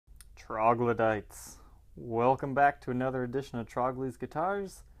Troglodytes, welcome back to another edition of Trogly's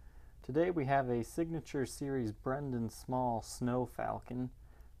Guitars. Today we have a signature series Brendon small snow Falcon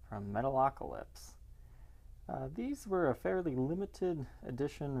from Metalocalypse. These were a fairly limited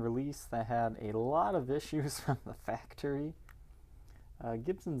edition release that had a lot of issues from the factory.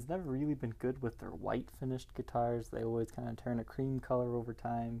 Gibson's never really been good with their white finished guitars. They always kind of turn a cream color over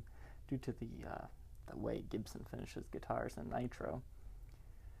time due to the way Gibson finishes guitars in nitro.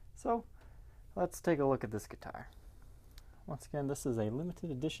 So let's take a look at this guitar. Once again, this is a limited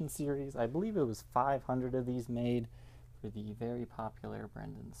edition series. I believe it was 500 of these made for the very popular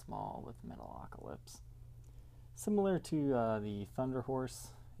Brendon Small with Metalocalypse. Similar to the Thunder Horse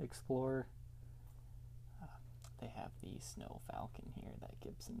Explorer, they have the Snow Falcon here that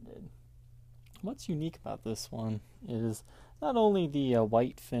Gibson did. What's unique about this one is not only the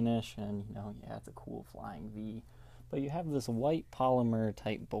white finish, and yeah, it's a cool flying V, but you have this white polymer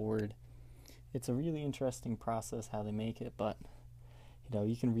type board. It's a really interesting process how they make it, but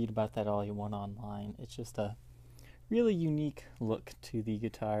you can read about that all you want online. It's just a really unique look to the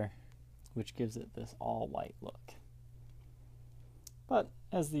guitar, which gives it this all white look. But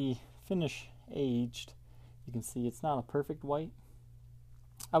as the finish aged, you can see it's not a perfect white.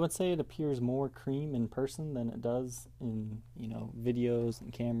 I would say it appears more cream in person than it does in videos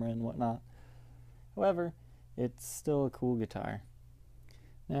and camera and whatnot. However, it's still a cool guitar.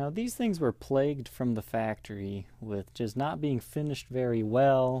 Now, these things were plagued from the factory with just not being finished very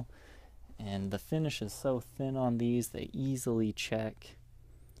well, and the finish is so thin on these they easily check.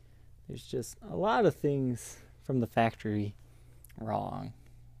 There's just a lot of things from the factory wrong.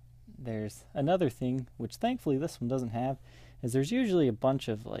 There's another thing, which thankfully this one doesn't have, is there's usually a bunch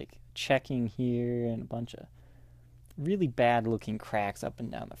of checking here and a bunch of really bad looking cracks up and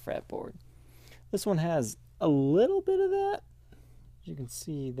down the fretboard. This one has a little bit of that, as you can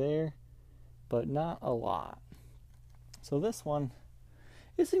see there, but not a lot. So this one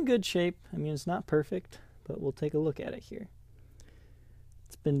is in good shape. I mean, it's not perfect, but we'll take a look at it here.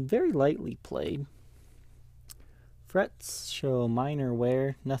 It's been very lightly played. Frets show minor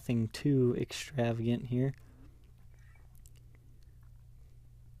wear, nothing too extravagant here.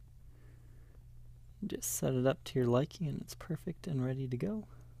 Just set it up to your liking and it's perfect and ready to go.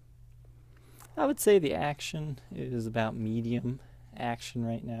 I would say the action is about medium action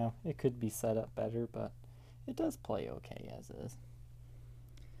right now. It could be set up better, but it does play okay as is.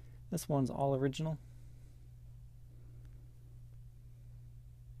 This one's all original.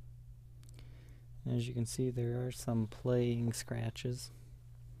 As you can see, there are some playing scratches.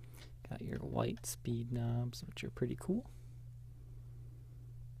 Got your white speed knobs, which are pretty cool.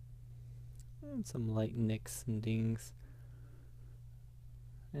 And some light nicks and dings.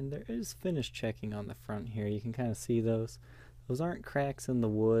 And there is finish checking on the front here. You can kind of see those. Those aren't cracks in the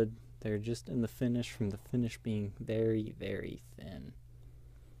wood. They're just in the finish from the finish being very, very thin.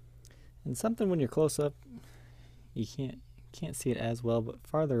 And something when you're close up, you can't see it as well, but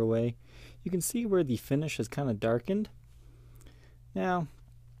farther away, you can see where the finish is kind of darkened. Now,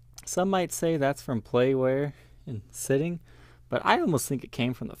 some might say that's from play wear and sitting, but I almost think it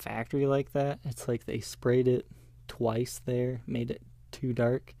came from the factory like that. It's like they sprayed it twice there, made it too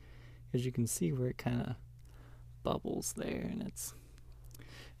dark, as you can see where it kind of bubbles there, and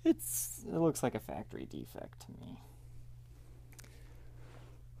it looks like a factory defect to me.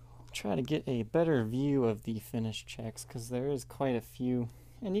 I'll try to get a better view of the finish checks because there is quite a few,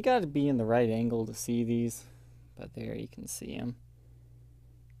 and you got to be in the right angle to see these, but there you can see them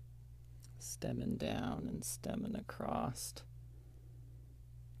stemming down and stemming across.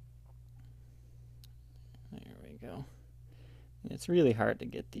 There we go. It's really hard to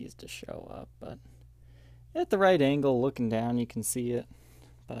get these to show up, but at the right angle looking down you can see it,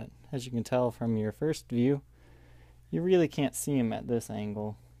 but as you can tell from your first view, you really can't see them at this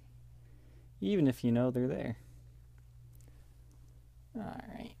angle, even if you know they're there.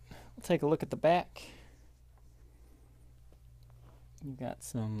 Alright, we'll take a look at the back. You've got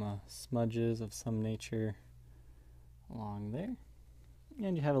some smudges of some nature along there,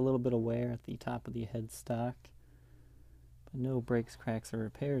 and you have a little bit of wear at the top of the headstock. No breaks, cracks, or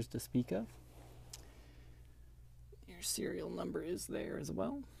repairs to speak of. Your serial number is there as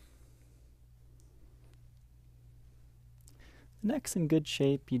well. The neck's in good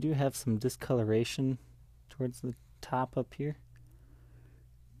shape. You do have some discoloration towards the top up here.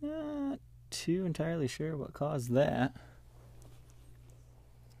 Not too entirely sure what caused that.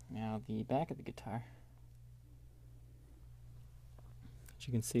 Now the back of the guitar. As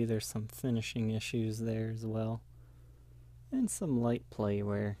you can see, there's some finishing issues there as well. And some light play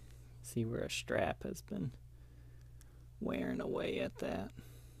where see where a strap has been wearing away at that.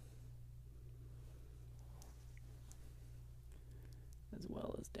 as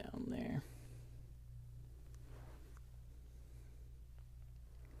well as down there.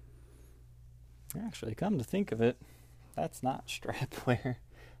 Actually, come to think of it, that's not strap wear.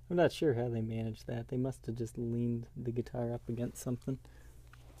 I'm not sure how they managed that. They must have just leaned the guitar up against something.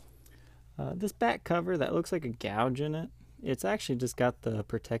 This back cover, that looks like a gouge in it. It's actually just got the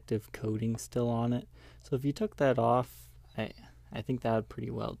protective coating still on it. So if you took that off, I think that would pretty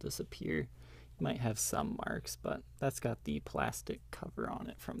well disappear. You might have some marks, but that's got the plastic cover on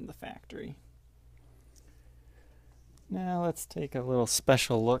it from the factory. Now let's take a little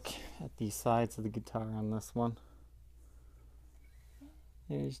special look at the sides of the guitar on this one.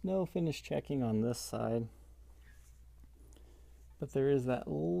 There's no finish checking on this side, but there is that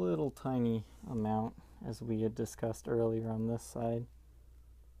little tiny amount as we had discussed earlier on this side.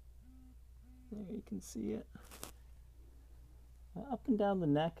 There you can see it. Up and down the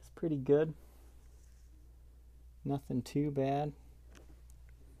neck is pretty good. Nothing too bad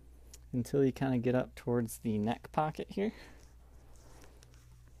until you kind of get up towards the neck pocket here.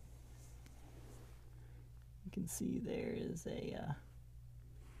 You can see there is a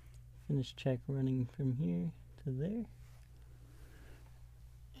finish check running from here to there.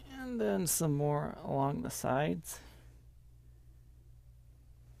 And then some more along the sides.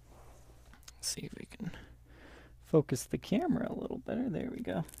 Let's see if we can focus the camera a little better. There we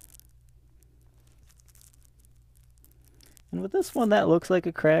go. And with this one, that looks like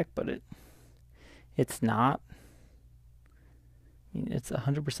a crack, but it's not. I mean, it's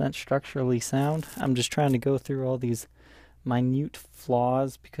 100% structurally sound. I'm just trying to go through all these minute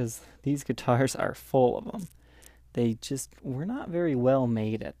flaws because these guitars are full of them. They just were not very well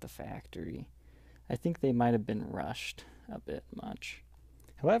made at the factory. I think they might have been rushed a bit much.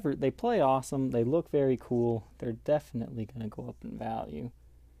 However, they play awesome. They look very cool. They're definitely going to go up in value.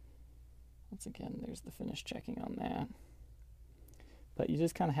 Once again, there's the finish checking on that. But you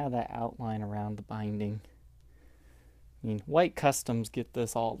just kind of have that outline around the binding. I mean, white customs get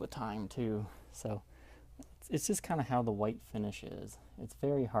this all the time too. So it's just kind of how the white finish is. It's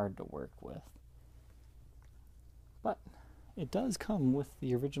very hard to work with. But it does come with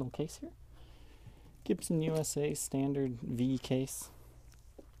the original case here. Gibson USA standard V case.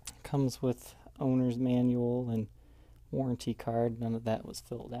 Comes with owner's manual and warranty card. None of that was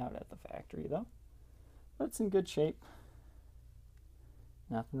filled out at the factory though. But it's in good shape.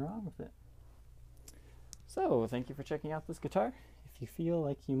 Nothing wrong with it. So, thank you for checking out this guitar. If you feel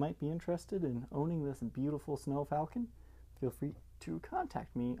like you might be interested in owning this beautiful Snow Falcon, feel free to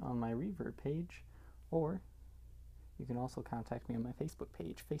contact me on my Reverb page, or you can also contact me on my Facebook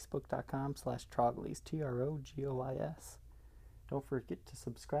page, facebook.com/Troglys, Trogoys. Don't forget to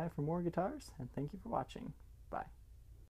subscribe for more guitars, and thank you for watching. Bye.